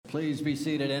Please be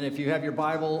seated. And if you have your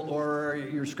Bible or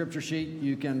your scripture sheet,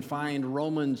 you can find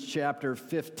Romans chapter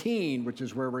 15, which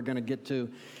is where we're going to get to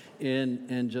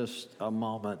in just a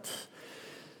moment.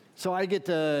 So I get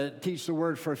to teach the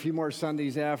word for a few more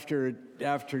Sundays after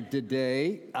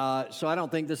today. So I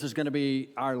don't think this is going to be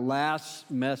our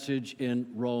last message in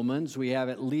Romans. We have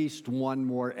at least one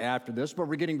more after this, but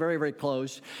we're getting very, very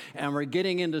close. And we're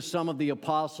getting into some of the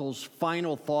apostles'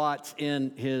 final thoughts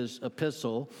in his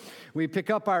epistle. We pick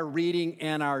up our reading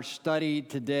and our study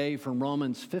today from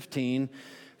Romans 15,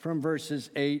 from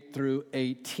verses 8 through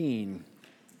 18.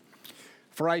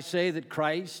 For I say that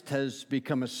Christ has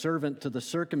become a servant to the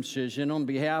circumcision on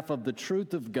behalf of the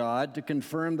truth of God, to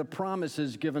confirm the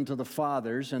promises given to the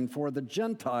fathers, and for the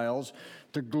Gentiles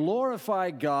to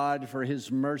glorify God for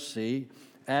his mercy,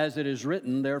 as it is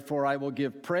written, therefore I will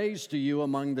give praise to you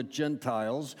among the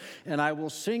Gentiles, and I will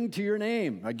sing to your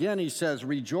name. Again he says,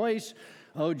 rejoice,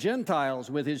 O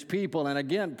Gentiles, with his people. And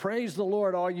again, praise the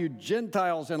Lord, all you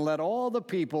Gentiles, and let all the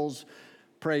peoples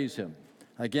praise him.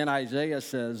 Again, Isaiah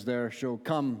says, there shall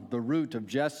come the root of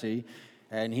Jesse,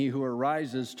 and he who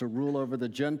arises to rule over the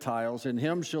Gentiles. In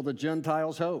him shall the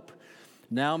Gentiles hope.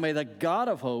 Now may the God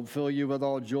of hope fill you with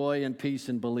all joy and peace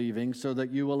in believing, so that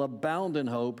you will abound in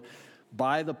hope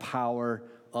by the power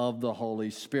of the Holy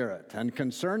Spirit. And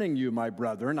concerning you, my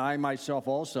brethren, I myself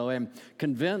also am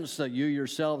convinced that you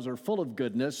yourselves are full of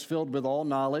goodness, filled with all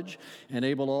knowledge, and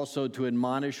able also to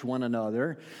admonish one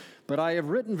another. But I have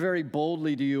written very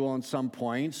boldly to you on some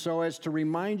points, so as to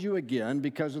remind you again,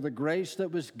 because of the grace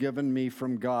that was given me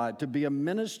from God, to be a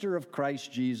minister of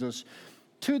Christ Jesus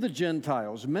to the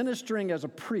Gentiles, ministering as a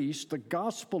priest the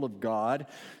gospel of God,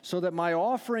 so that my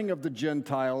offering of the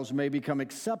Gentiles may become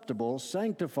acceptable,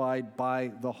 sanctified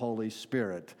by the Holy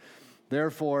Spirit.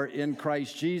 Therefore, in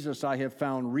Christ Jesus, I have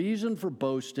found reason for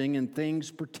boasting in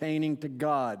things pertaining to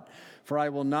God. For I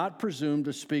will not presume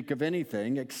to speak of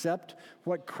anything except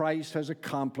what Christ has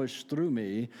accomplished through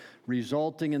me,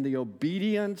 resulting in the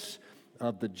obedience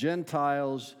of the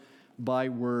Gentiles by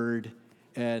word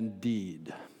and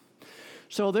deed.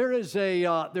 So there's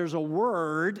a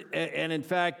word, and in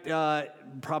fact,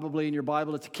 probably in your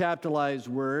Bible, it's a capitalized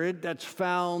word that's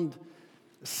found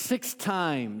 6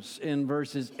 times in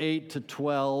verses 8 to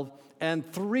 12, and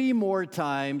 3 more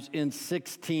times in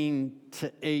 16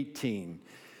 to 18.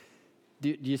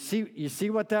 Do you see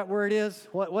what that word is?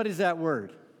 What is that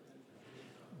word?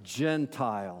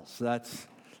 Gentiles. That's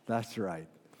right.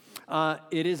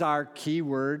 It is our key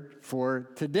word for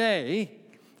today.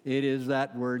 It is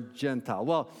that word Gentile.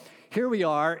 Well, here we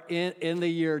are in the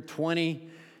year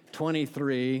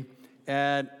 2023,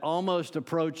 and almost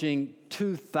approaching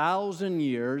 2,000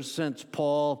 years since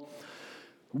Paul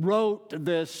wrote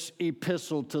this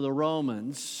epistle to the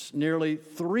Romans, nearly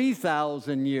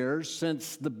 3,000 years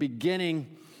since the beginning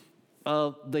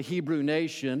of the Hebrew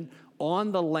nation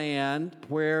on the land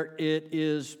where it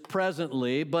is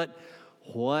presently. But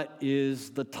what is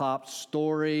the top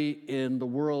story in the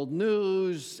world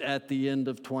news at the end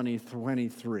of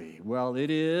 2023? Well,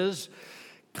 it is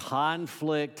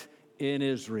conflict in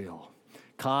Israel.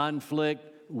 Conflict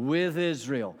with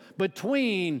Israel,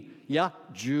 between,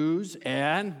 Jews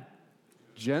and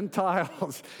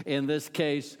Gentiles. In this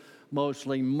case,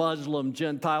 mostly Muslim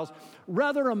Gentiles.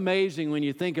 Rather amazing when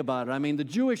you think about it. I mean, the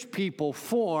Jewish people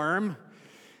form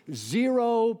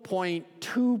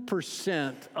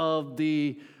 0.2% of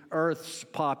the earth's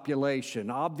population.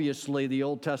 Obviously, the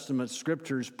Old Testament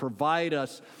scriptures provide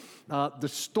us the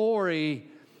story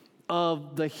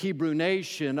of the Hebrew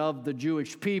nation, of the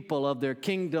Jewish people, of their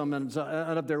kingdom and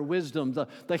of their wisdom.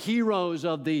 The heroes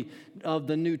of the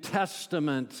New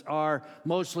Testament are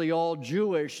mostly all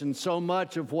Jewish, and so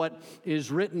much of what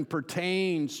is written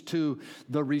pertains to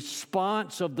the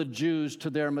response of the Jews to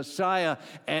their Messiah,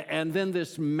 and then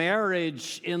this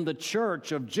marriage in the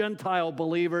church of Gentile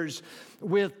believers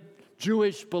with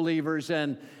Jewish believers,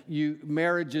 and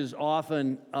marriages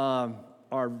often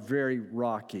are very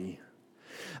rocky.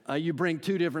 You bring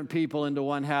 2 different people into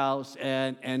one house,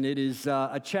 and it is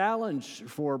a challenge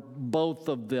for both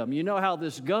of them. You know how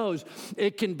this goes.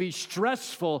 It can be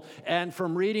stressful, and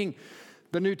from reading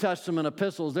the New Testament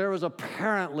epistles, there was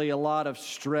apparently a lot of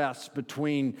stress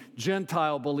between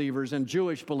Gentile believers and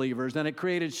Jewish believers, and it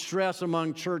created stress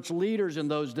among church leaders in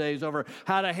those days over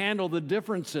how to handle the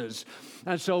differences.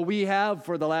 And so we have,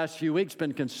 for the last few weeks,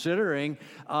 been considering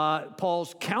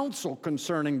Paul's counsel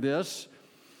concerning this.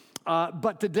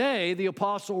 But today, the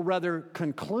apostle rather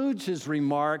concludes his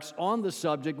remarks on the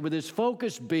subject with his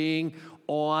focus being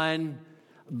on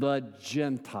the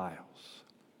Gentiles.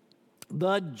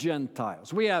 The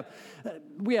Gentiles. We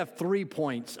have 3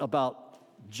 points about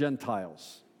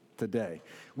Gentiles today.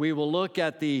 We will look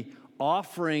at the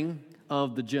offering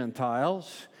of the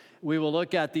Gentiles. We will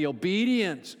look at the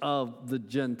obedience of the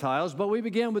Gentiles, but we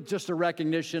begin with just a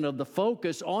recognition of the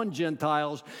focus on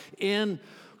Gentiles in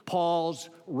Paul's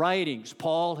writings.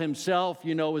 Paul himself,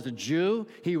 you know, was a Jew.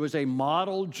 He was a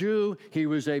model Jew. He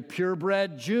was a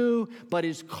purebred Jew, but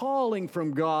his calling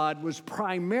from God was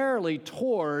primarily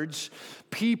towards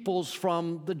peoples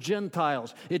from the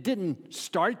Gentiles. It didn't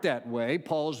start that way.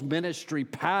 Paul's ministry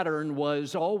pattern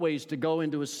was always to go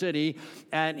into a city,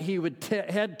 and he would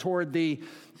head toward the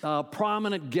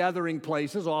prominent gathering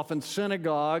places, often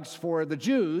synagogues for the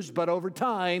Jews, but over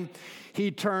time, he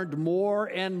turned more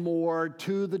and more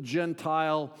to the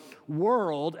Gentile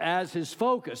world as his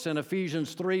focus. In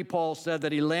Ephesians 3, Paul said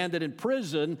that he landed in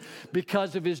prison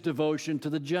because of his devotion to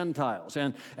the Gentiles.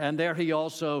 And there he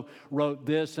also wrote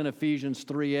this in Ephesians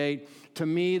 3:8, "To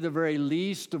me, the very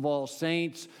least of all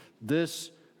saints, this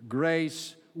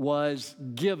grace was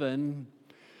given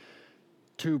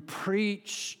to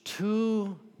preach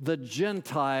to the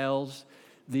Gentiles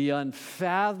the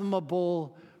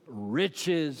unfathomable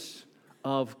riches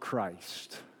of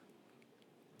Christ."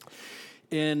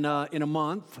 In a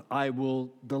month, I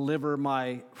will deliver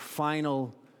my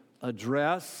final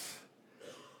address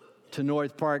to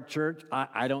North Park Church.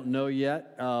 I don't know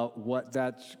yet what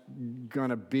that's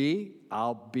going to be.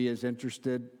 I'll be as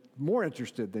interested, more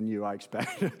interested than you, I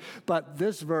expect. But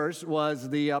this verse was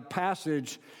the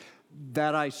passage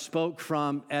that I spoke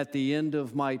from at the end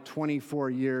of my 24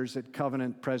 years at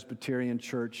Covenant Presbyterian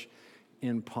Church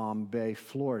in Palm Bay,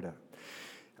 Florida.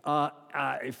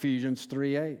 Ephesians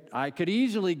 3:8. I could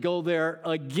easily go there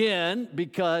again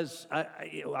because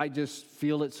I just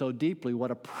feel it so deeply. What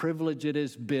a privilege it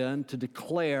has been to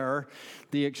declare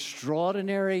the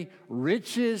extraordinary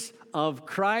riches of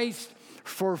Christ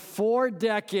for 4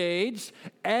 decades,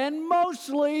 and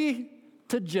mostly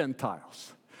to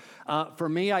Gentiles. For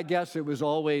me, I guess it was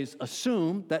always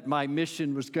assumed that my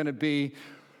mission was going to be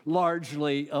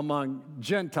largely among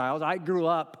Gentiles. I grew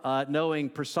up knowing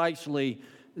precisely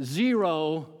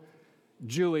 0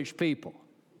 Jewish people.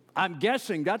 I'm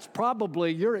guessing that's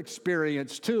probably your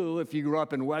experience too if you grew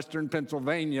up in Western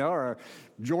Pennsylvania or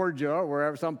Georgia or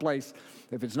wherever, someplace,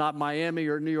 if it's not Miami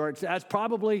or New York. That's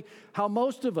probably how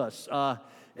most of us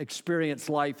experience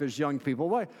life as young people.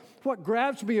 What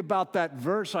grabs me about that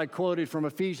verse I quoted from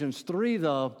Ephesians 3,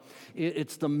 though,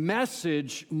 it's the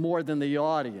message more than the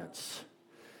audience.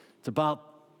 It's about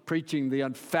preaching the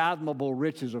unfathomable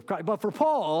riches of Christ. But for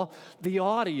Paul, the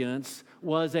audience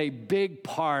was a big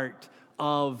part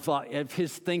of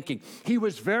his thinking. He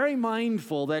was very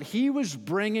mindful that he was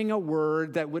bringing a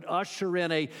word that would usher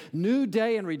in a new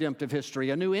day in redemptive history,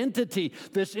 a new entity,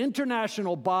 this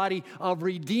international body of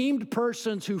redeemed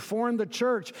persons who formed the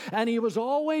church. And he was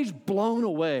always blown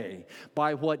away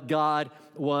by what God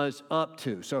was up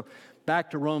to. So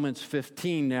back to Romans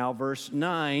 15 now, verse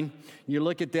 9. You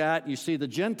look at that, you see the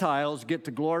Gentiles get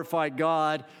to glorify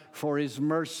God for his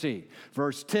mercy.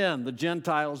 Verse 10, the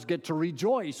Gentiles get to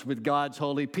rejoice with God's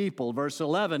holy people. Verse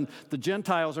 11, the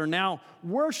Gentiles are now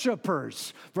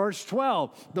worshipers. Verse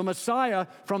 12, the Messiah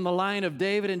from the line of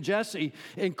David and Jesse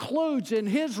includes in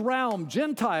his realm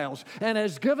Gentiles and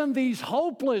has given these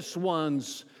hopeless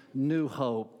ones new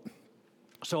hope.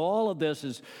 So all of this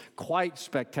is quite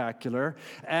spectacular.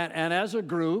 And as a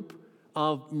group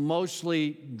of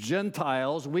mostly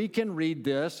Gentiles, we can read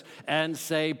this and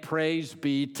say, praise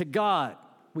be to God.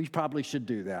 We probably should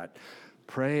do that.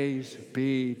 Praise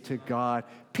be to God.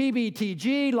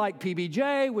 PBTG, like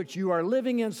PBJ, which you are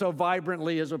living in so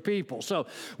vibrantly as a people. So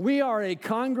we are a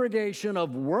congregation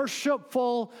of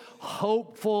worshipful,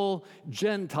 hopeful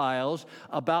Gentiles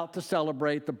about to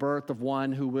celebrate the birth of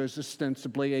one who was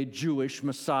ostensibly a Jewish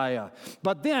Messiah.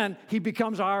 But then he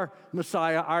becomes our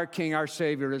Messiah, our King, our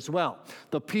Savior as well.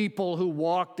 The people who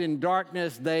walked in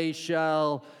darkness, they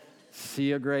shall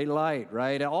see a great light,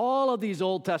 right? All of these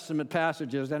Old Testament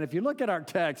passages, and if you look at our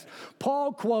text,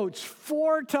 Paul quotes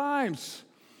 4 times,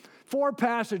 4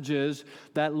 passages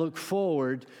that look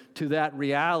forward to that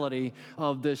reality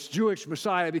of this Jewish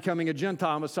Messiah becoming a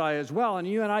Gentile Messiah as well. And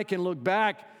you and I can look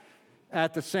back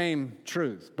at the same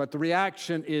truth, but the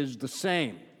reaction is the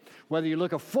same. Whether you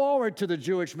look forward to the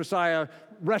Jewish Messiah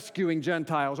rescuing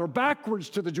Gentiles or backwards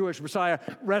to the Jewish Messiah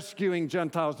rescuing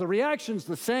Gentiles, the reaction's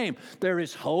the same. There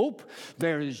is hope,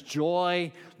 there is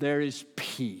joy, there is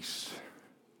peace.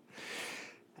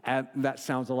 And that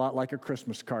sounds a lot like a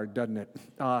Christmas card, doesn't it?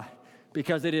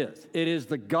 Because it is. It is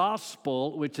the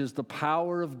gospel, which is the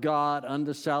power of God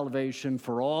unto salvation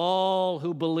for all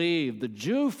who believe, the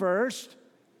Jew first,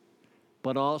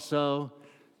 but also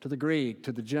to the Greek,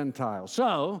 to the Gentile.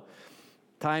 So,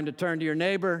 Time to turn to your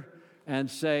neighbor and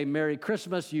say, Merry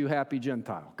Christmas, you happy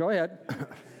Gentile. Go ahead.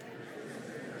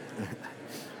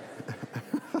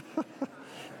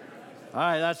 All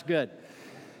right, that's good.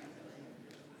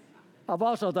 I've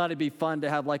also thought it'd be fun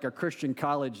to have like a Christian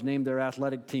college name their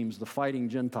athletic teams the Fighting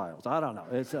Gentiles. I don't know.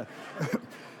 It's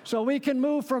so we can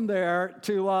move from there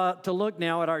to look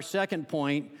now at our second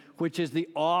point, which is the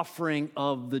offering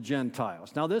of the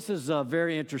Gentiles. Now, this is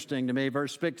very interesting to me.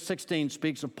 Verse 16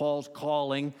 speaks of Paul's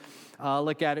calling.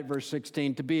 Look at it, verse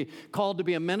 16. To be called to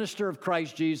be a minister of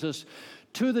Christ Jesus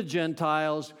to the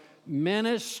Gentiles,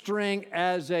 ministering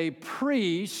as a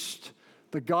priest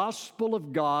the gospel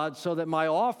of God, so that my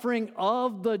offering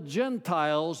of the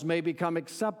Gentiles may become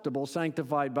acceptable,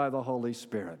 sanctified by the Holy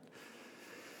Spirit.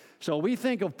 So we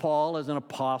think of Paul as an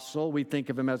apostle. We think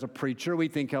of him as a preacher. We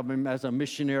think of him as a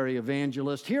missionary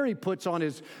evangelist. Here he puts on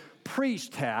his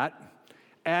priest hat,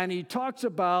 and he talks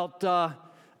about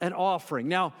an offering.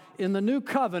 Now, in the New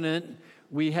Covenant,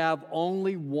 we have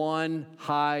only one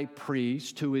high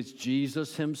priest, who is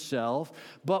Jesus himself,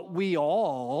 but we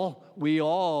all,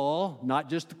 not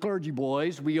just the clergy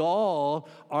boys, we all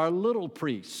are little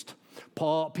priest.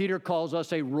 Peter calls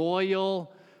us a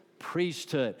royal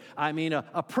priesthood. I mean,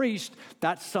 a priest,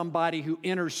 that's somebody who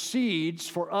intercedes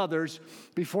for others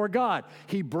before God.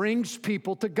 He brings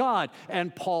people to God,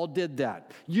 and Paul did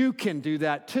that. You can do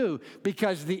that too,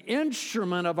 because the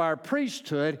instrument of our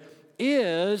priesthood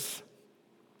is...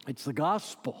 it's the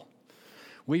gospel.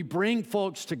 We bring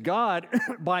folks to God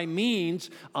by means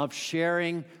of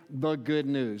sharing the good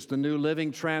news. The New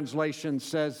Living Translation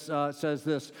says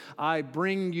this, I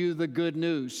bring you the good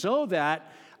news so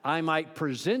that I might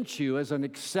present you as an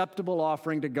acceptable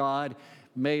offering to God,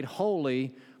 made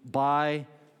holy by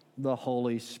the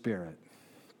Holy Spirit.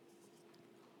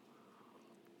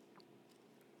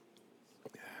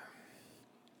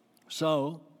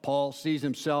 So, Paul sees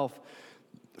himself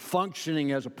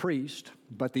functioning as a priest,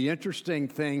 but the interesting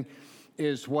thing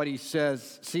is what he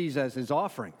sees as his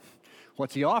offering.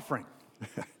 What's he offering?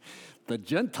 The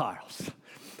Gentiles.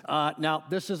 Now,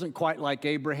 this isn't quite like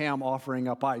Abraham offering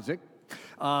up Isaac.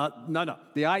 No.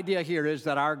 The idea here is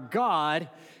that our God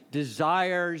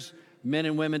desires men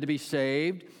and women to be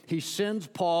saved. He sends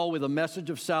Paul with a message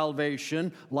of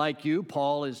salvation. Like you,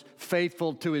 Paul is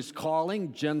faithful to his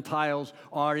calling. Gentiles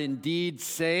are indeed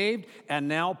saved. And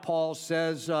now Paul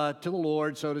says to the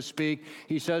Lord, so to speak,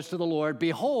 he says to the Lord,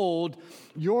 behold,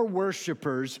 your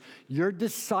worshipers, your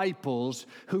disciples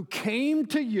who came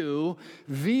to you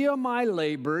via my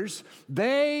labors,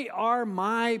 they are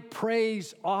my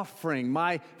praise offering,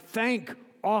 my thank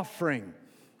offering.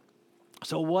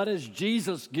 So what does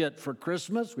Jesus get for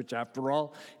Christmas, which after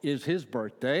all is his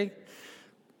birthday?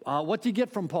 What's he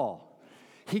get from Paul?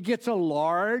 He gets a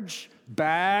large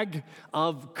bag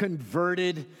of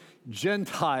converted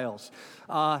Gentiles.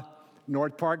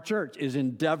 North Park Church is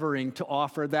endeavoring to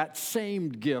offer that same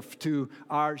gift to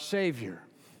our Savior.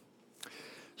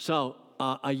 So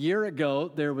a year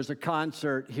ago, there was a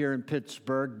concert here in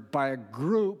Pittsburgh by a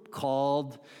group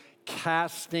called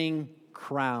Casting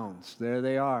Crowns. There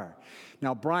they are.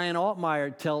 Now, Brian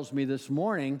Altmeyer tells me this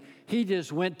morning he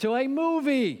just went to a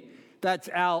movie that's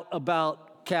out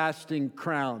about casting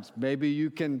crowns. Maybe you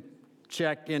can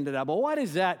check into that. But what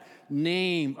is that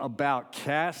name about,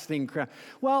 casting crowns?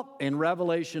 Well, in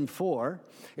Revelation 4,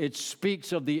 it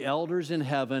speaks of the elders in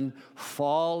heaven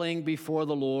falling before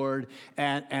the Lord.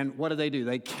 And what do?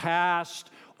 They cast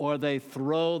or they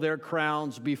throw their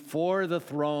crowns before the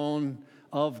throne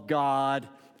of God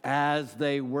as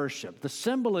they worship. The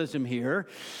symbolism here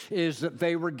is that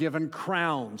they were given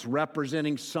crowns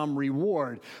representing some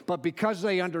reward. But because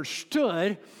they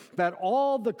understood that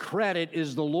all the credit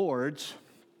is the Lord's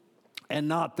and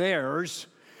not theirs,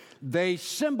 they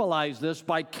symbolize this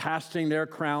by casting their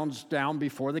crowns down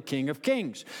before the King of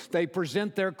Kings. They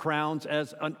present their crowns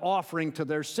as an offering to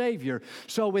their Savior.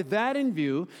 So with that in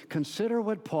view, consider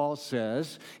what Paul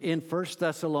says in 1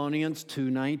 Thessalonians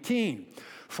 2:19.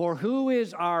 For who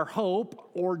is our hope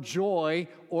or joy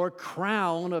or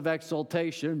crown of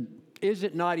exaltation? Is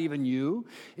it not even you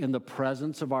in the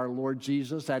presence of our Lord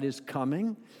Jesus at his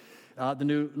coming? The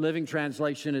New Living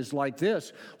Translation is like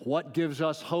this. What gives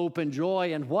us hope and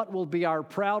joy, and what will be our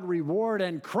proud reward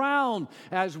and crown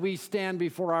as we stand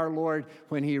before our Lord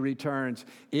when he returns?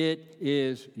 It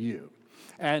is you.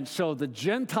 And so the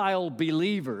Gentile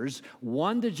believers,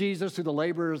 won to Jesus through the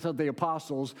labors of the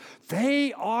apostles,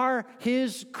 they are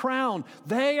his crown.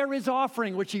 They are his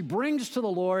offering, which he brings to the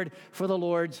Lord for the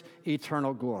Lord's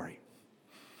eternal glory.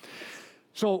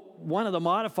 So one of the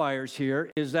modifiers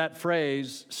here is that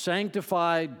phrase,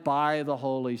 sanctified by the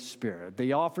Holy Spirit.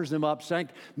 He offers them up,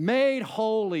 made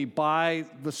holy by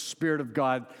the Spirit of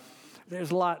God.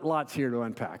 There's lots here to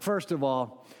unpack. First of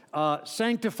all,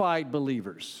 sanctified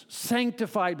believers.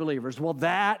 Sanctified believers. Well,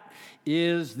 that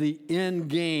is the end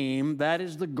game. That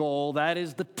is the goal. That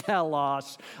is the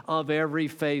telos of every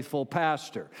faithful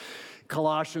pastor.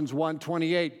 Colossians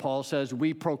 1:28, Paul says,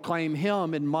 we proclaim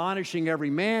him, admonishing every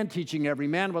man, teaching every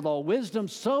man with all wisdom,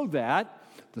 so that,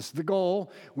 this is the goal,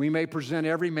 we may present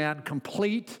every man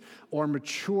complete or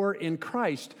mature in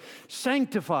Christ.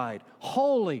 Sanctified,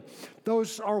 holy,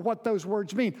 those are what those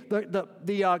words mean.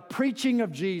 The preaching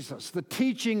of Jesus, the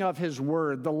teaching of his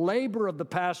word, the labor of the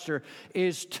pastor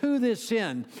is to this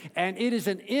end, and it is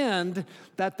an end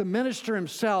that the minister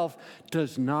himself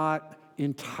does not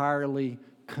entirely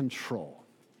control.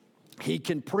 He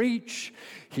can preach,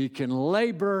 he can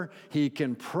labor, he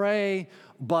can pray,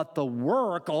 but the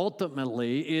work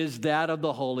ultimately is that of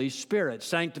the Holy Spirit.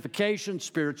 Sanctification,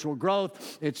 spiritual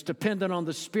growth, it's dependent on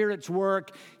the Spirit's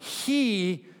work.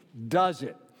 He does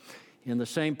it. In the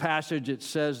same passage, it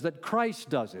says that Christ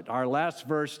does it. Our last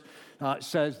verse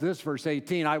says this, verse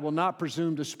 18, I will not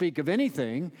presume to speak of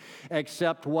anything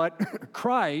except what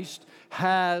Christ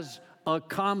has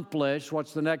accomplished.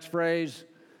 What's the next phrase?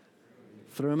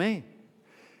 Through me.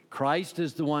 Christ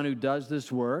is the one who does this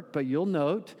work, but you'll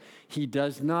note he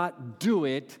does not do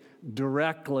it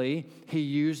directly. He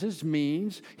uses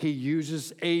means. He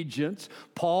uses agents.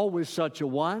 Paul was such a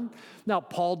one. Now,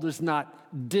 Paul does not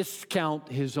discount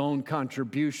his own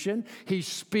contribution. He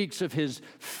speaks of his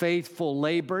faithful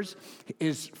labors,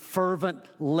 his fervent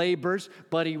labors,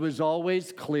 but he was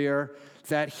always clear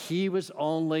that he was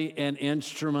only an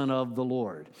instrument of the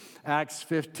Lord. Acts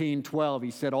 15:12,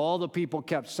 he said, all the people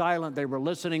kept silent. They were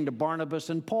listening to Barnabas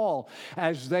and Paul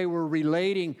as they were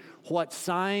relating what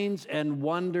signs and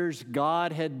wonders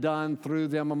God had done through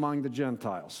them among the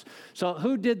Gentiles. So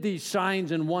who did these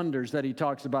signs and wonders that he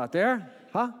talks about there?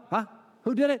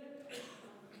 Who did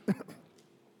it?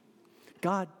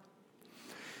 God.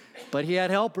 But he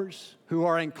had helpers who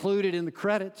are included in the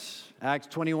credits. Acts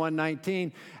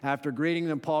 21:19, after greeting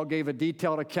them, Paul gave a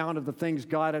detailed account of the things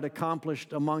God had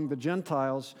accomplished among the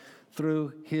Gentiles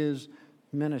through his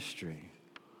ministry.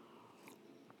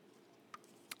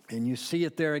 And you see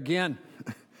it there again.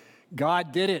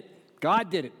 God did it. God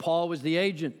did it. Paul was the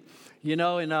agent. You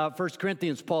know, in 1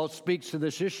 Corinthians, Paul speaks to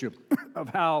this issue of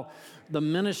how the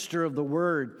minister of the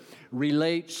word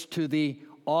relates to the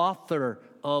author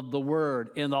of the word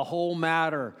in the whole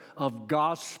matter of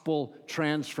gospel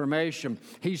transformation.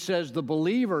 He says the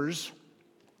believers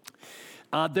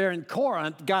there in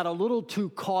Corinth got a little too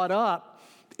caught up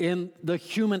in the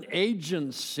human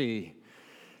agency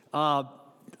of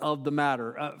the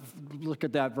matter. Look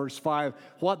at that, verse 5.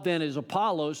 What then is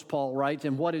Apollos, Paul writes,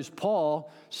 and what is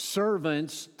Paul?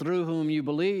 Servants through whom you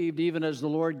believed, even as the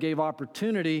Lord gave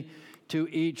opportunity to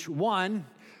each one.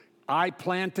 I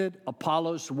planted,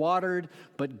 Apollos watered,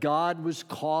 but God was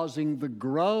causing the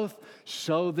growth.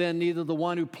 So then neither the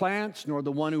one who plants nor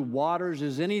the one who waters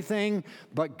is anything,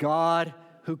 but God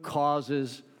who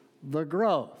causes the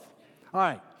growth.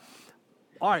 All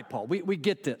right, Paul, we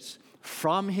get this.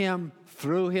 From him,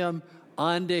 through him,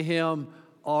 unto him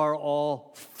are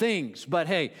all things. But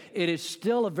hey, it is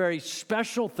still a very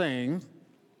special thing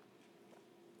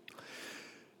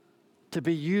to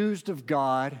be used of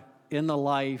God in the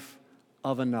life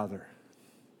of another.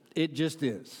 It just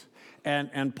is.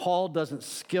 And Paul doesn't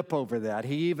skip over that.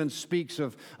 He even speaks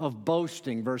of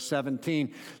boasting, verse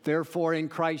 17. Therefore, in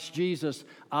Christ Jesus,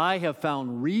 I have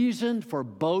found reason for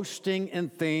boasting in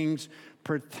things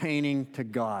pertaining to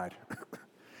God.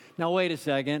 Now, wait a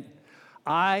second.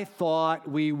 I thought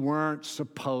we weren't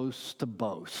supposed to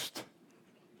boast.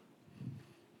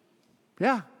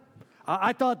 Yeah.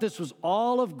 I thought this was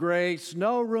all of grace,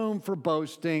 no room for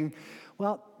boasting.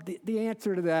 Well, the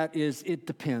answer to that is it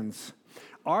depends.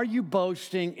 Are you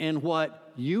boasting in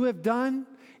what you have done,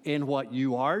 in what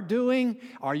you are doing?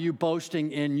 Are you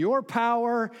boasting in your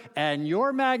power and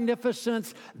your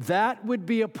magnificence? That would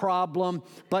be a problem.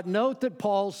 But note that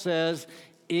Paul says,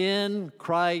 in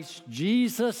Christ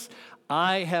Jesus,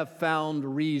 I have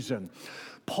found reason.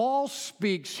 Paul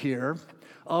speaks here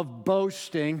of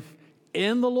boasting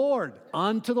in the Lord,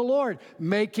 unto the Lord,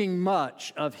 making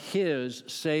much of his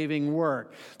saving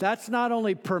work. That's not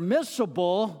only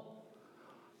permissible,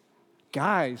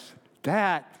 guys,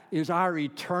 that is our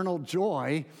eternal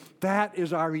joy. That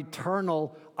is our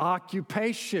eternal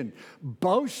occupation,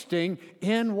 boasting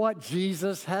in what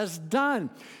Jesus has done.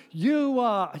 You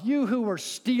who were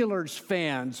Steelers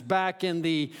fans back in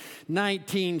the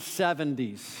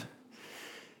 1970s,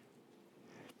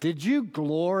 Did you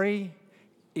glory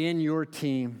in your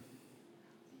team?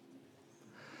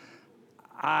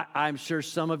 I'm sure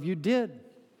some of you did.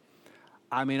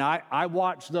 I mean, I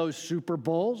watched those Super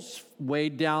Bowls way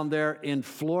down there in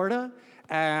Florida,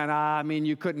 and I mean,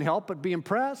 you couldn't help but be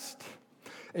impressed.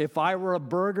 If I were a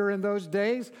burger in those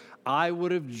days, I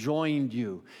would have joined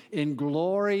you in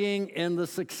glorying in the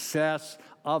success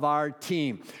of our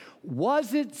team.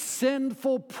 Was it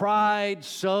sinful pride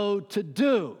so to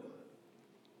do?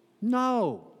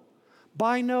 No.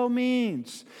 By no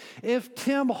means. If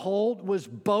Tim Holt was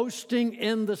boasting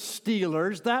in the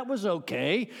Steelers, that was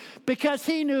okay because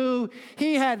he knew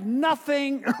he had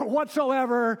nothing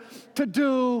whatsoever to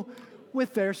do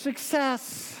with their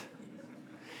success.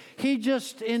 He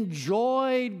just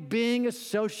enjoyed being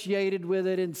associated with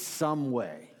it in some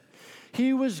way.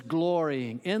 He was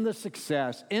glorying in the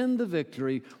success, in the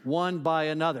victory won by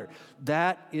another.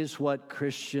 That is what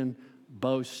Christian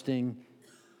boasting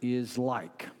is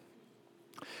like.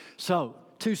 So,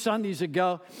 2 Sundays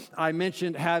ago, I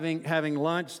mentioned having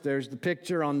lunch. There's the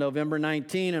picture on November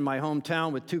 19 in my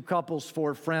hometown with 2 couples,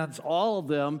 4 friends, all of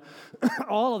them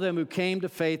who came to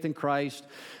faith in Christ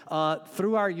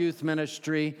through our youth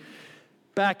ministry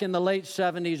back in the late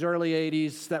 70s, early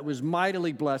 80s. That was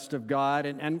mightily blessed of God.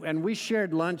 And we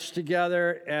shared lunch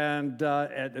together and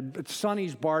at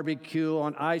Sonny's Barbecue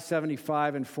on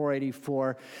I-75 and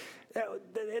 484.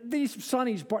 These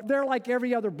Sonny's, they're like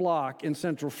every other block in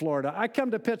Central Florida. I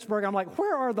come to Pittsburgh, I'm like,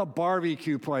 where are the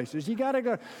barbecue places? You gotta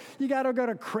go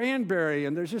to Cranberry,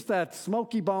 and there's just that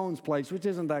Smoky Bones place, which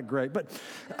isn't that great. But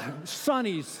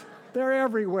Sonny's, they're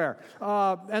everywhere.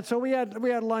 And so we had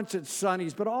lunch at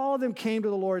Sonny's, but all of them came to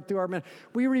the Lord through our men.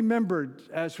 We remembered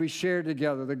as we shared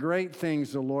together the great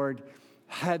things the Lord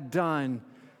had done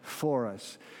for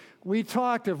us. We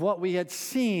talked of what we had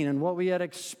seen and what we had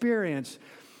experienced.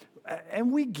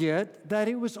 And we get that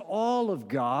it was all of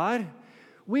God.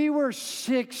 We were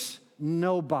 6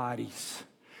 nobodies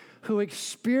who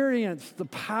experienced the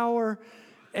power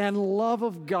and love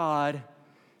of God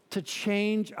to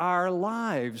change our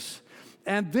lives.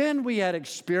 And then we had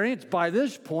experienced, by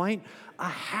this point, a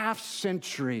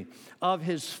half-century of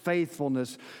His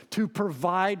faithfulness to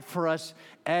provide for us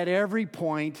at every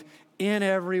point, in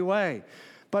every way.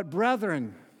 But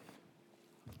brethren,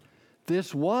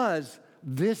 this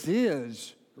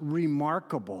is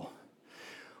remarkable.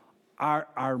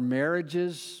 Our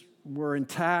marriages were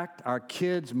intact. Our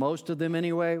kids, most of them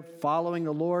anyway, following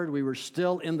the Lord. We were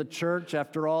still in the church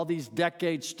after all these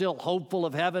decades, still hopeful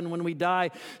of heaven when we die,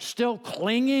 still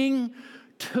clinging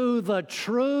to the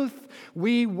truth.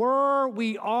 We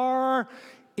are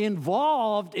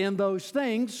involved in those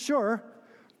things, sure,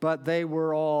 but they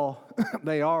are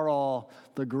all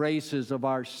the graces of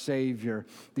our Savior,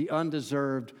 the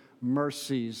undeserved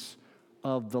mercies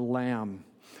of the Lamb.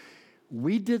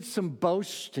 We did some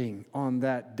boasting on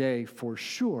that day for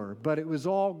sure, but it was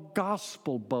all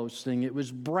gospel boasting. It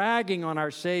was bragging on our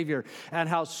Savior and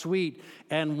how sweet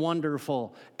and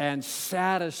wonderful and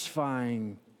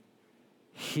satisfying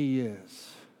He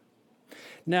is.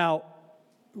 Now,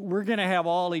 we're going to have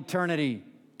all eternity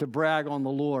to brag on the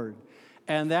Lord,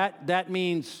 and that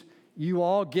means you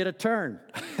all get a turn.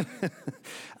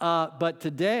 But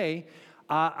today,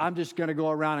 I'm just going to go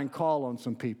around and call on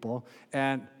some people,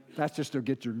 and that's just to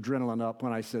get your adrenaline up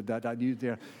when I said that.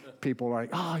 People are like,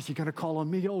 oh, is he going to call on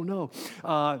me? Oh, no.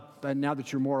 But now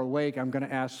that you're more awake, I'm going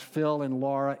to ask Phil and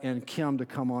Laura and Kim to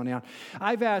come on out.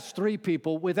 I've asked 3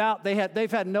 people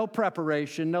they've had no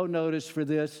preparation, no notice for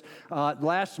this.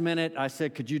 Last minute, I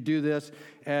said, could you do this?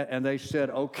 And they said,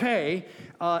 okay.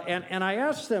 And I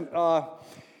asked them,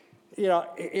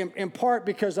 in part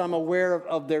because I'm aware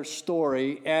of their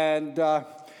story. And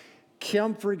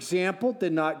Kim, for example,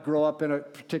 did not grow up in a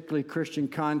particularly Christian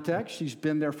context. She's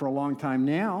been there for a long time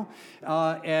now.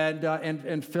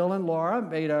 And Phil and Laura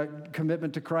made a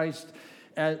commitment to Christ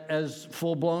as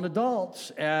full-blown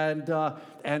adults. And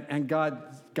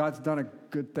God's done a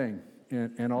good thing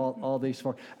in all these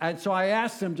folks. And so I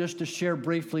asked them just to share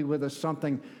briefly with us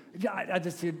something. I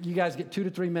just said, you guys get 2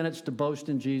 to 3 minutes to boast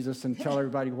in Jesus and tell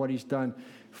everybody what He's done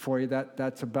for you.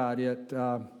 That's about it.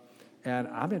 And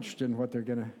I'm interested in what they're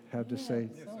going to have to say.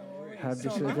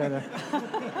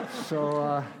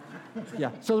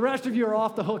 So the rest of you are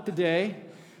off the hook today.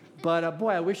 But boy,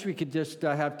 I wish we could just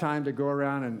have time to go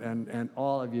around and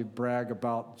all of you brag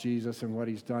about Jesus and what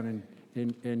He's done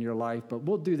in your life. But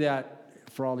we'll do that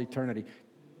for all eternity.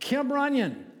 Kim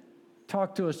Runyon,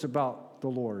 talk to us about the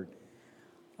Lord.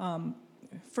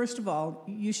 First of all,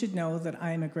 you should know that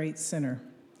I am a great sinner.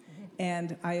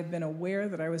 And I have been aware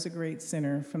that I was a great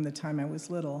sinner from the time I was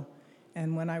little.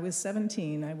 And when I was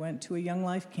 17, I went to a Young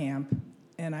Life camp,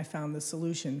 and I found the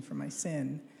solution for my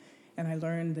sin. And I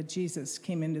learned that Jesus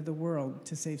came into the world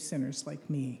to save sinners like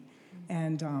me.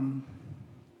 And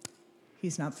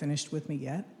he's not finished with me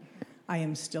yet. I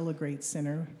am still a great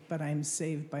sinner, but I am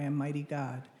saved by a mighty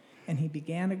God. And he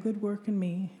began a good work in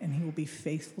me, and he will be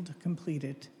faithful to complete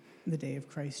it in the day of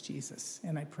Christ Jesus.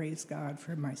 And I praise God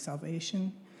for my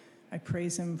salvation. I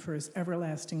praise him for his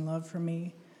everlasting love for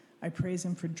me. I praise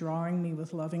him for drawing me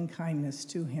with loving kindness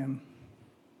to him.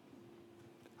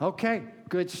 Okay,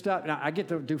 good stuff. Now, I get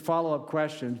to do follow-up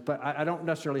questions, but I don't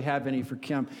necessarily have any for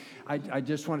Kim. I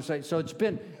just want to say, so it's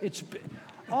been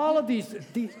all of these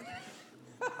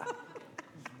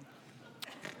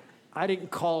I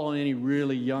didn't call on any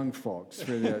really young folks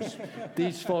for this.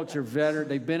 These folks are veteran.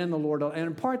 They've been in the Lord, and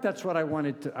in part, that's what I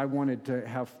wanted to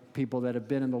have people that have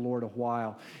been in the Lord a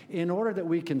while, in order that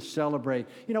we can celebrate.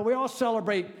 You know, we all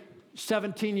celebrate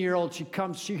 17-year-old.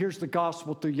 She hears the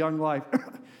gospel through Young Life.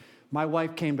 My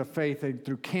wife came to faith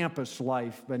through campus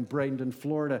life in Bradenton,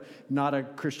 Florida, not a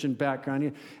Christian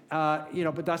background.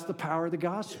 But that's the power of the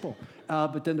gospel.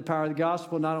 But then the power of the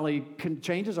gospel not only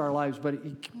changes our lives, but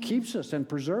it keeps us and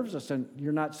preserves us. And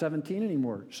you're not 17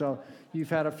 anymore. So you've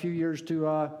had a few years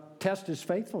to test his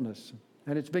faithfulness.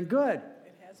 And it's been good.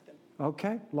 It has been.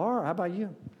 Okay. Laura, how about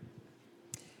you?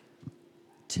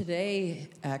 Today,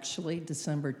 actually,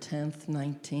 December 10th,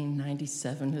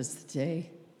 1997, is the day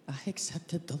I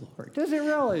accepted the Lord. Is it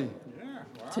really? Yeah,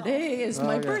 wow. Today is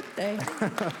my birthday.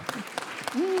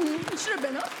 Should have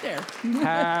been up there.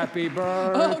 Happy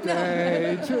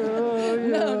birthday to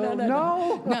you.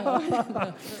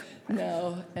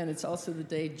 No. And it's also the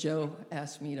day Joe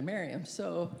asked me to marry him.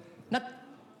 So,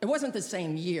 it wasn't the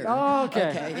same year. Oh, okay.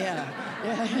 Okay, yeah.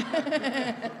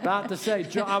 About to say,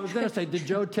 Joe, I was going to say, did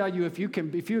Joe tell you if you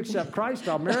accept Christ,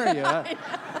 I'll marry you?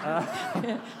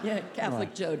 Yeah,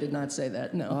 Catholic Joe did not say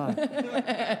that, no.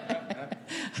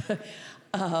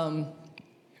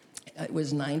 It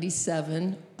was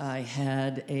 97. I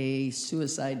had a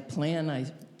suicide plan. I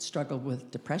struggled with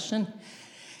depression.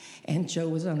 And Joe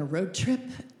was on a road trip,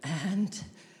 and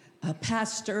a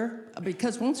pastor,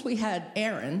 because once we had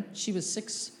Erin, she was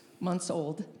 6 months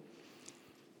old,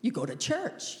 you go to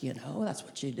church, that's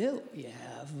what you do. You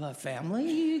have a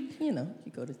family, you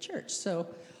go to church. So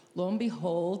lo and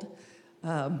behold,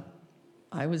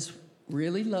 I was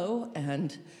really low,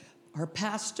 and our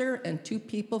pastor and 2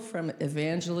 people from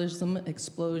Evangelism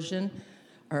Explosion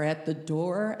are at the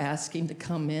door asking to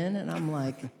come in, and I'm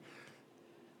like,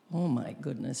 oh my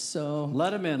goodness. So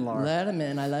let him in, Laura. Let him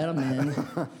in. I let him in.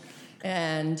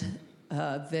 And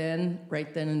then,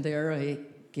 right then and there, I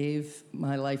gave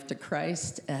my life to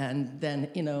Christ. And then,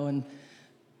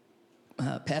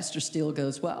 Pastor Steele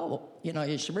goes, well,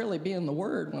 you should really be in the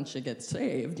Word once you get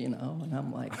saved, And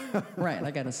I'm like, right,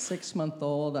 I got a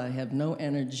 6-month-old. I have no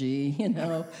energy,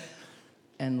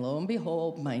 And lo and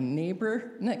behold, my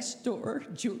neighbor next door,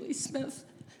 Julie Smith,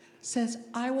 says,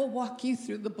 I will walk you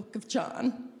through the book of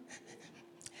John.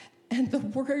 And the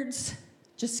words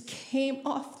just came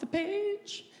off the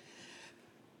page.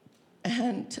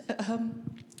 And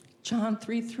John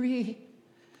 3:3,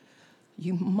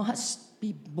 you must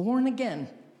be born again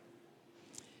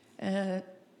to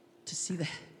see the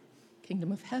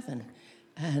kingdom of heaven.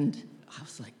 And I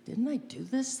was like, didn't I do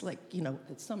this? Like,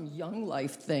 it's some Young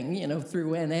Life thing,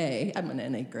 through NA. I'm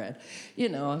an NA grad.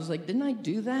 I was like, didn't I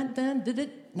do that then? Did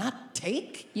it not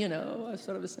take? That's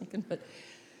what I was thinking. But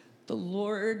the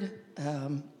Lord,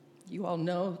 you all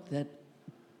know that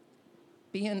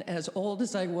being as old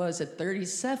as I was at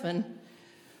 37,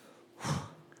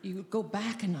 you go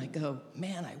back and I go,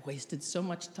 man, I wasted so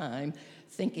much time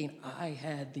thinking I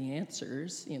had the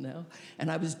answers, and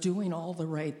I was doing all the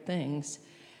right things.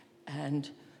 And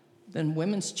then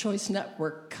Women's Choice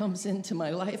Network comes into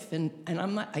my life, and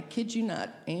I kid you not,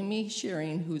 Amy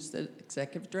Shearing, who's the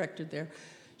executive director there,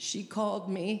 she called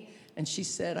me and she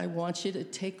said, I want you to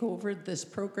take over this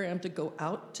program to go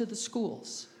out to the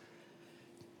schools.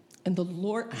 And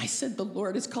I said, the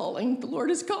Lord is calling, the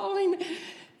Lord is calling.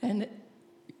 And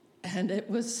that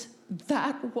was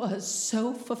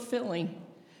so fulfilling.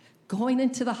 Going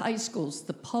into the high schools,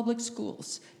 the public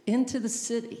schools, into the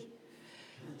city.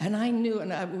 And I knew,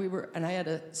 and I had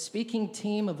a speaking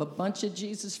team of a bunch of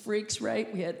Jesus freaks,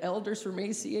 right? We had elders from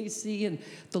ACAC, and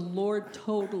the Lord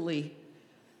totally,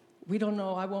 we don't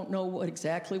know, I won't know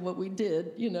exactly what we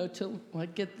did, till I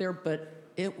get there, but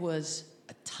it was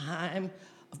a time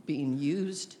of being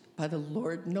used by the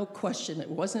Lord. No question, it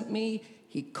wasn't me.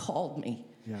 He called me.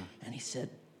 Yeah. And he said,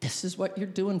 this is what you're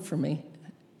doing for me.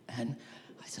 And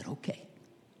I said, okay.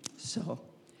 So,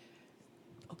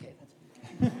 okay.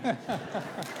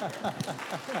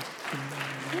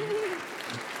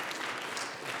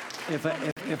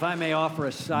 If I may offer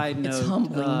a side note, It's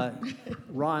humbling.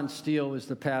 Ron Steele was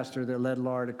the pastor that led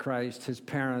Laura to Christ. His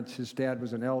dad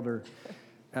was an elder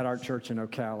at our church in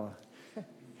Ocala.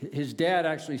 His dad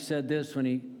actually said this when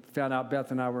he found out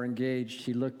Beth and I were engaged.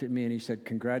 He looked at me and he said,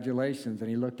 "Congratulations." And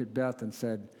he looked at Beth and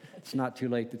said, "It's not too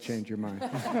late to change your mind."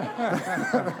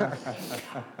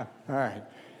 All right.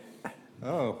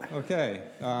 Oh, okay.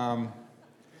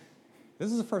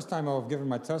 This is the first time I've given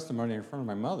my testimony in front of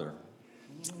my mother.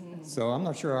 So I'm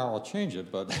not sure how I'll change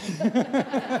it, but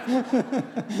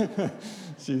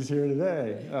she's here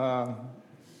today.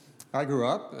 I grew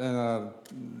up in a,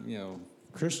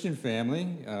 Christian family,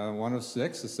 one of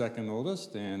six, the second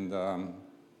oldest, and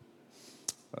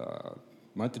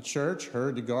went to church,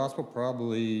 heard the gospel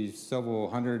probably several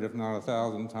hundred, if not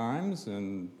 1,000 times.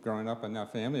 And growing up in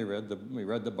that family, we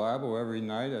read the Bible every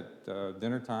night at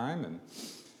dinner time.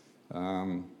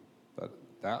 And but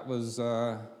that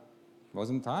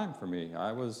wasn't time for me.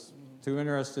 I was too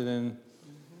interested in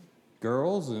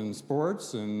girls and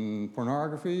sports and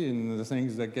pornography and the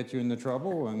things that get you into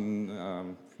trouble.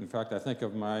 And in fact, I think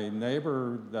of my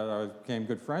neighbor that I became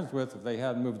good friends with. If they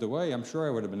hadn't moved away, I'm sure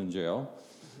I would have been in jail.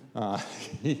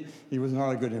 He was not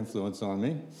a good influence on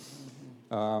me.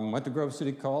 Went to Grove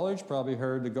City College, probably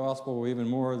heard the gospel even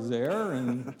more there,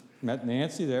 and met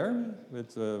Nancy there.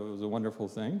 It was a wonderful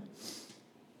thing.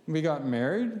 We got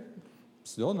married,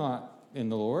 still not in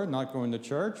the Lord, not going to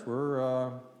church.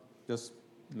 We're just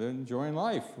enjoying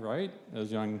life, right,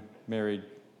 as young married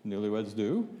newlyweds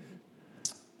do.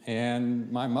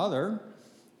 And my mother,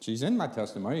 she's in my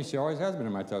testimony. She always has been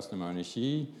in my testimony.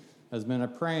 She has been a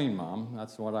praying mom.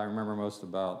 That's what I remember most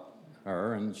about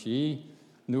her. And she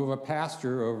knew of a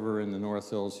pastor over in the North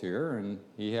Hills here, and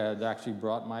he had actually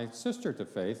brought my sister to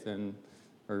faith in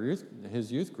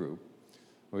his youth group.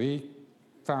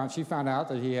 She found out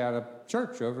that he had a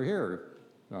church over here,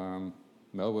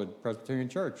 Melwood Presbyterian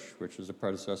Church, which was a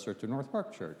predecessor to North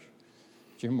Park Church,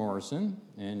 Jim Morrison.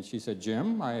 And she said,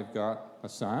 "Jim, I've got a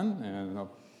son and a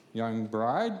young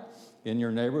bride in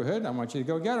your neighborhood. I want you to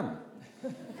go get them."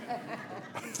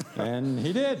 And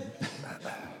he did.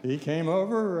 He came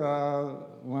over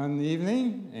one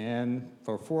evening, and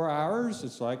for 4 hours,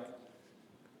 it's like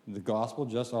the gospel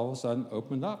just all of a sudden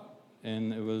opened up.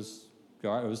 And it was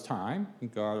God. It was time.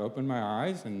 And God opened my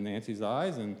eyes and Nancy's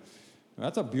eyes, and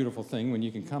that's a beautiful thing when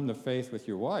you can come to faith with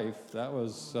your wife. That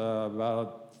was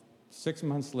about 6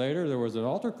 months later. There was an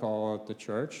altar call at the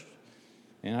church,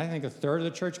 and I think a third of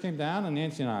the church came down, and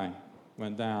Nancy and I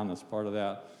went down as part of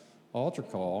that altar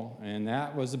call, and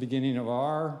that was the beginning of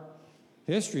our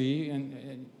history.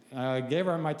 And I gave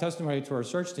her my testimony to our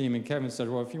search team, and Kevin said,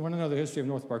 "Well, if you want to know the history of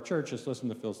North Park Church, just listen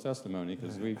to Phil's testimony,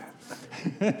 because we've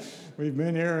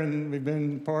been here and we've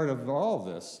been part of all of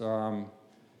this." And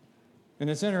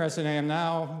it's interesting, I am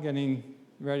now getting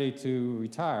ready to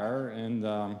retire, and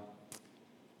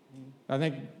I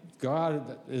think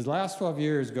God, his last 12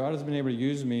 years, God has been able to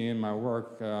use me in my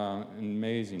work in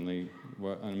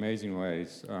amazing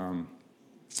ways.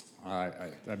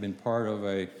 I've been part of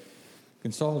a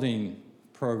consulting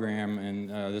program, and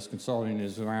this consulting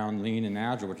is around Lean and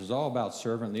Agile, which is all about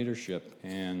servant leadership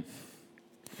and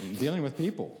dealing with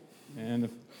people. And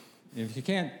if you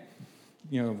can't,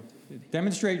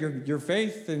 demonstrate your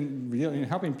faith in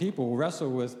helping people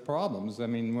wrestle with problems, I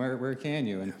mean, where can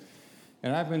you?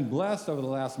 And I've been blessed over the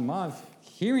last month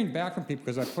hearing back from people,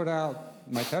 because I put out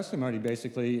my testimony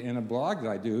basically in a blog that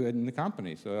I do in the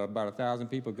company. So about 1,000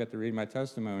 people get to read my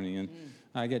testimony, and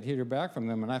I get to hear back from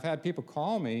them. And I've had people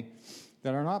call me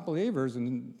that are not believers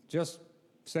and just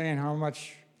saying how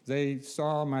much they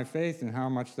saw my faith and how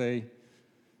much they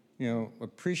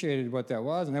appreciated what that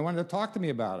was, and they wanted to talk to me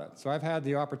about it. So I've had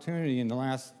the opportunity in the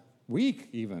last week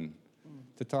even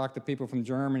to talk to people from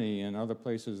Germany and other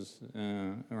places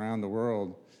around the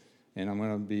world. And I'm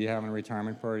going to be having a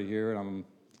retirement party here, and I'm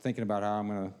thinking about how I'm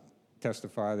going to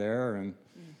testify there. And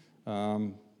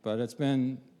but it's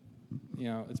been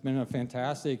a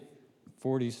fantastic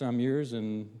 40-some years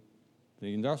in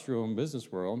the industrial and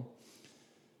business world.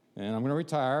 And I'm going to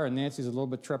retire, and Nancy's a little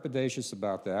bit trepidatious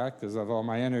about that because of all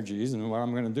my energies and what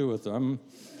I'm going to do with them.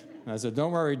 And I said,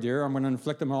 "Don't worry, dear, I'm going to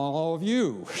inflict them on all of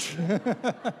you."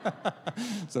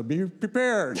 So be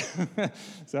prepared.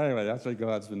 So anyway, that's what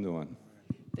God's been doing.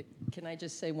 Can I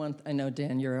just say one? I know,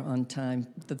 Dan, you're on time.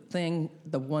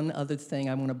 The one other thing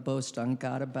I want to boast on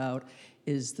God about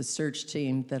is the search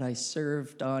team that I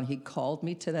served on. He called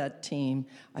me to that team.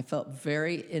 I felt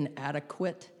very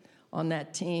inadequate on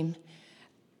that team.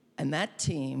 And that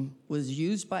team was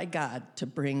used by God to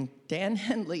bring Dan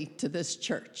Henley to this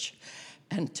church.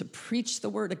 and to preach the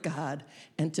word of God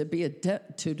and to be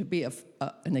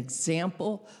an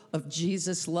example of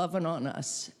Jesus loving on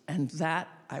us. And that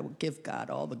I will give God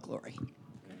all the glory.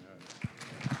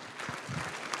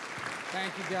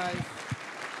 Thank you, guys.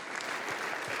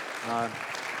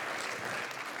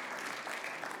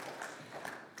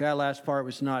 That last part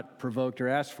was not provoked or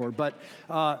asked for, but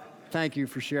thank you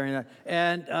for sharing that.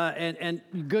 And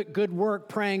good work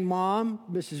praying mom,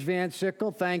 Mrs. Van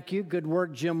Sickle. Thank you. Good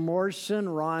work, Jim Morrison,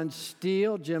 Ron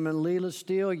Steele, Jim and Leela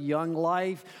Steele, Young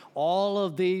Life. All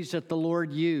of these that the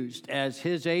Lord used as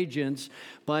his agents,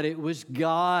 but it was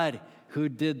God who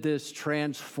did this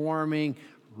transforming,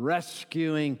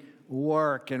 rescuing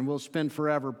work, and we'll spend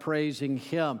forever praising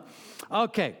him.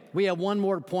 Okay, we have one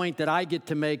more point that I get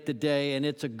to make today, and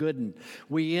it's a good one.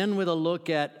 We end with a look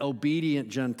at obedient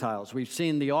Gentiles. We've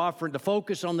seen the offering, the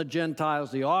focus on the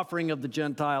Gentiles, the offering of the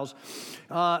Gentiles.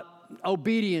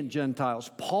 Obedient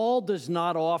Gentiles. Paul does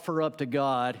not offer up to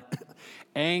God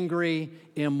angry,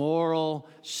 immoral,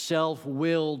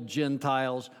 self-willed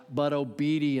Gentiles, but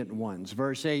obedient ones.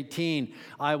 Verse 18,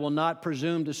 I will not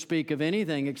presume to speak of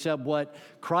anything except what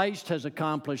Christ has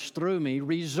accomplished through me,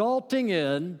 resulting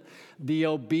in the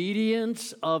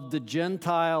obedience of the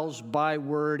Gentiles by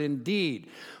word and deed.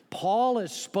 Paul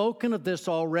has spoken of this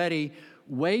already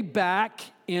way back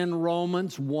in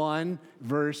Romans 1,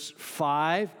 verse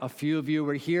 5. A few of you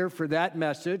were here for that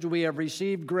message. We have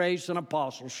received grace and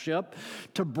apostleship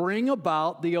to bring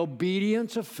about the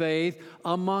obedience of faith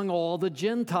among all the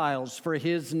Gentiles for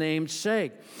his name's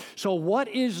sake. So what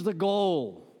is the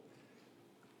goal?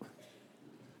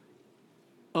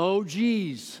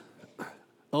 OGs,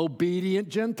 obedient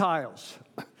Gentiles.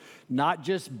 Not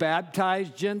just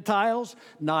baptized Gentiles,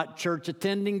 not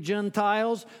church-attending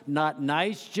Gentiles, not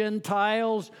nice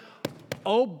Gentiles,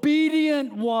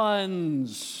 obedient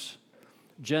ones.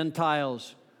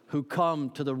 Gentiles who come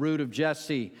to the root of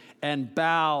Jesse and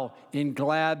bow in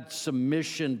glad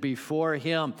submission before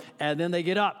him. And then they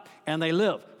get up and they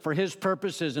live for his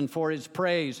purposes and for his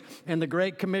praise. And the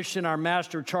Great Commission, our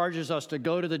Master charges us to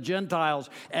go to the Gentiles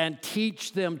and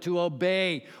teach them to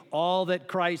obey all that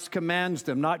Christ commands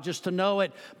them, not just to know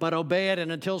it, but obey it.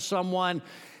 And until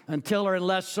or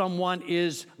unless someone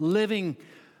is living,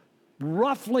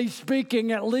 roughly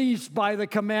speaking, at least by the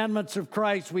commandments of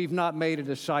Christ, we've not made a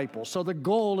disciple. So the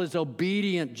goal is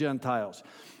obedient Gentiles.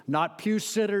 Not pew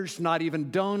sitters, not even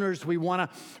donors. We want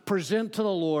to present to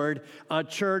the Lord a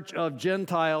church of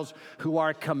Gentiles who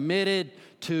are committed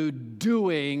to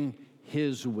doing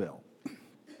his will.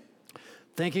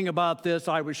 Thinking about this,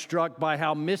 I was struck by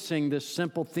how missing this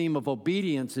simple theme of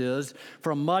obedience is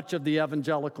from much of the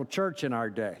evangelical church in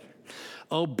our day.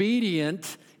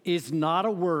 Obedient is not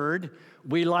a word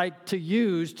we like to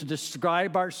use to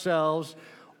describe ourselves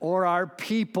or our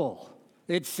people.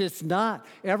 It's just not.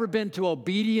 Ever been to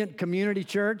Obedient Community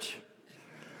Church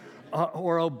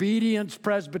or Obedience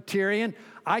Presbyterian?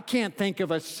 I can't think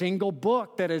of a single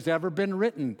book that has ever been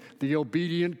written, The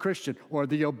Obedient Christian or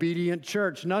The Obedient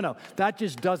Church. No, that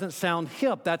just doesn't sound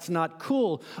hip. That's not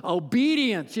cool.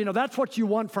 Obedience, that's what you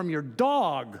want from your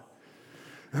dog.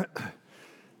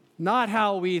 Not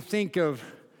how we think of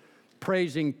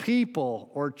praising people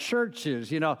or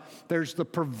churches. There's the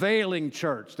prevailing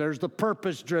church. There's the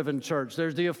purpose-driven church.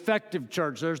 There's the effective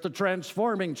church. There's the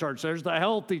transforming church. There's the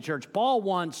healthy church. Paul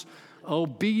wants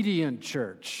obedient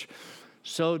church.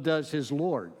 So does his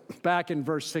Lord. Back in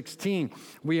verse 16,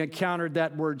 we encountered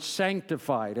that word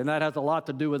sanctified, and that has a lot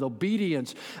to do with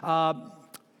obedience.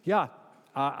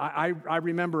 I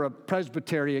remember a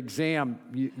presbytery exam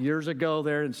years ago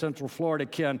there in Central Florida,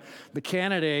 Ken. The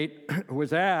candidate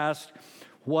was asked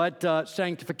what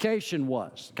sanctification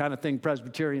was, kind of thing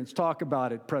Presbyterians talk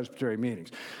about at Presbytery meetings.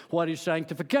 What is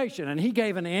sanctification? And he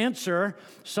gave an answer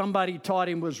somebody taught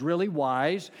him was really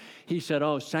wise. He said,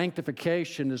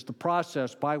 sanctification is the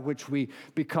process by which we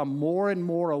become more and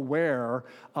more aware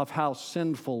of how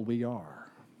sinful we are.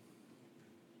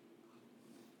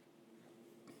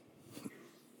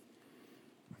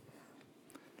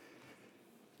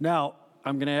 Now,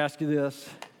 I'm going to ask you this.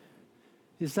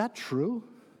 Is that true?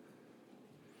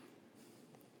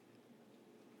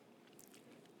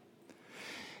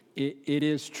 It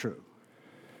is true.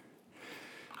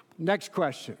 Next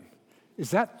question. Is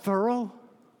that thorough?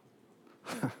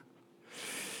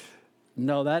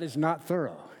 No, that is not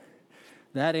thorough.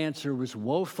 That answer was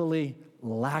woefully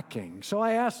lacking. So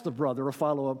I asked the brother a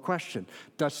follow-up question.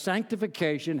 Does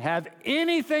sanctification have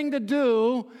anything to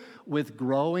do with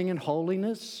growing in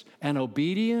holiness and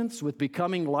obedience, with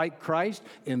becoming like Christ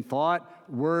in thought,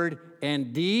 word,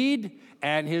 and deed?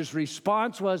 And his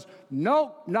response was,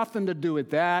 nope, nothing to do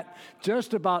with that.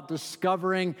 Just about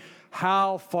discovering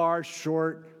how far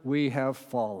short we have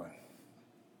fallen.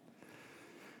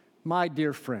 My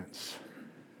dear friends,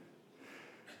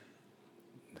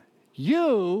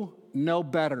 you know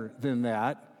better than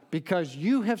that because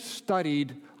you have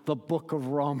studied the book of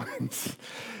Romans.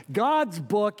 God's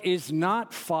book is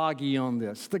not foggy on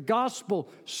this. The gospel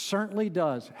certainly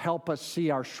does help us see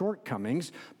our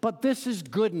shortcomings, but this is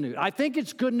good news. I think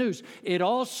it's good news. It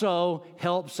also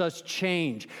helps us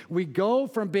change. We go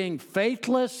from being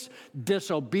faithless,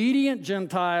 disobedient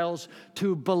Gentiles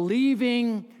to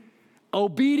believing,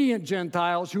 obedient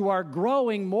Gentiles who are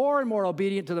growing more and more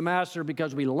obedient to the Master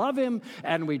because we love him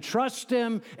and we trust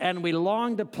him and we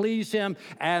long to please him.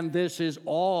 And this is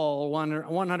all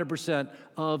 100%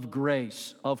 of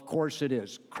grace. Of course it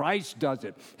is. Christ does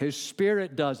it. His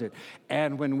Spirit does it.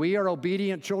 And when we are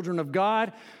obedient children of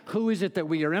God, who is it that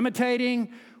we are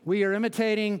imitating? We are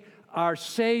imitating our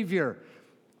Savior.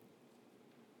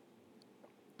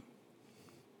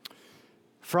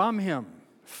 From him,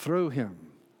 through him,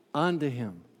 unto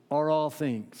him are all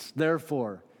things.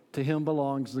 Therefore, to him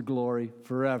belongs the glory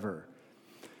forever.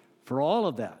 For all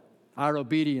of that, our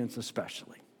obedience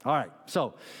especially. All right,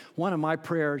 so one of my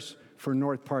prayers for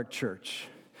North Park Church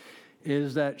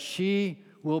is that she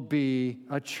will be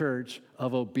a church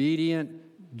of obedient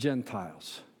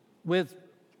Gentiles with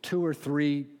 2 or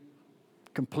 3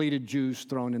 completed Jews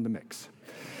thrown in the mix.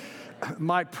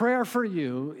 My prayer for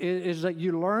you is that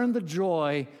you learn the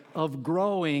joy of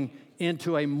growing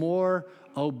into a more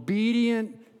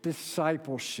obedient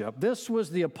discipleship. This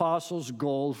was the apostle's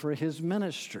goal for his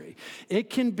ministry. It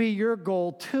can be your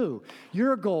goal too.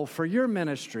 Your goal for your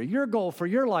ministry, your goal for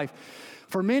your life.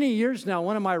 For many years now,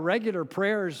 one of my regular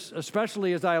prayers,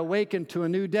 especially as I awaken to a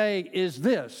new day, is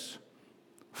this: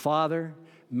 Father,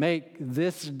 make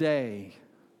this day,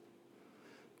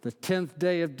 the 10th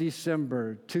day of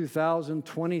December,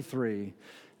 2023,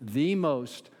 the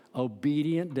most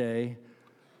obedient day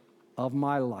of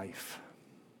my life.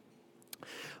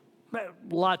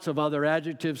 Lots of other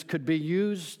adjectives could be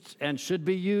used and should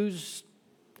be used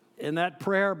in that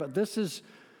prayer, but this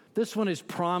one is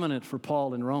prominent for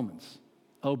Paul in Romans.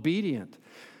 Obedient.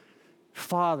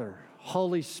 Father,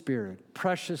 Holy Spirit,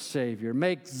 precious Savior,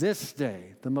 make this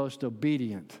day the most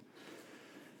obedient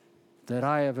that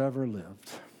I have ever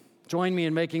lived. Join me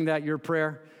in making that your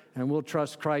prayer, and we'll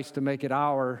trust Christ to make it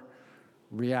our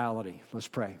reality. Let's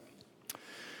pray.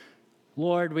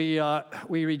 Lord, we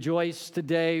rejoice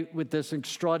today with this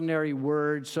extraordinary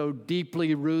word, so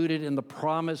deeply rooted in the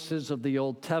promises of the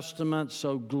Old Testament,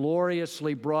 so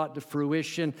gloriously brought to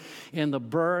fruition in the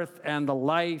birth and the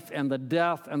life and the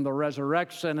death and the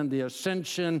resurrection and the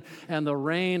ascension and the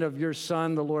reign of your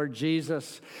Son, the Lord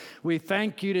Jesus. We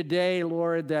thank you today,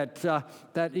 Lord,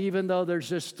 that even though there's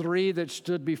just 3 that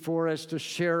stood before us to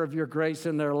share of your grace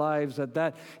in their lives,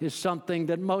 that is something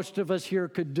that most of us here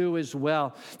could do as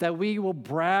well, that we will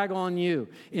brag on you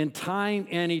in time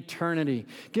and eternity.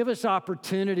 Give us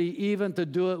opportunity even to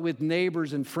do it with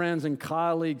neighbors and friends and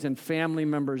colleagues and family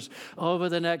members over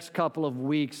the next couple of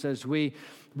weeks as we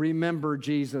remember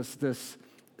Jesus this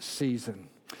season.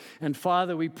 And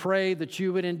Father, we pray that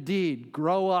you would indeed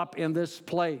grow up in this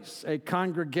place a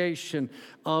congregation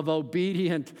of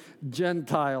obedient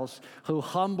Gentiles who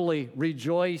humbly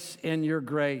rejoice in your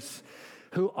grace,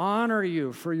 who honor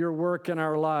you for your work in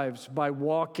our lives by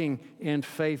walking in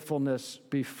faithfulness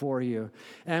before you.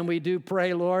 And we do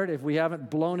pray, Lord, if we haven't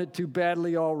blown it too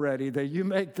badly already, that you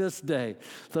make this day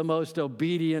the most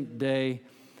obedient day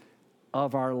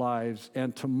of our lives,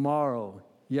 and tomorrow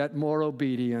yet more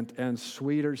obedient and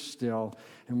sweeter still.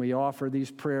 And we offer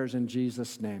these prayers in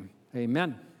Jesus' name.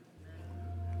 Amen.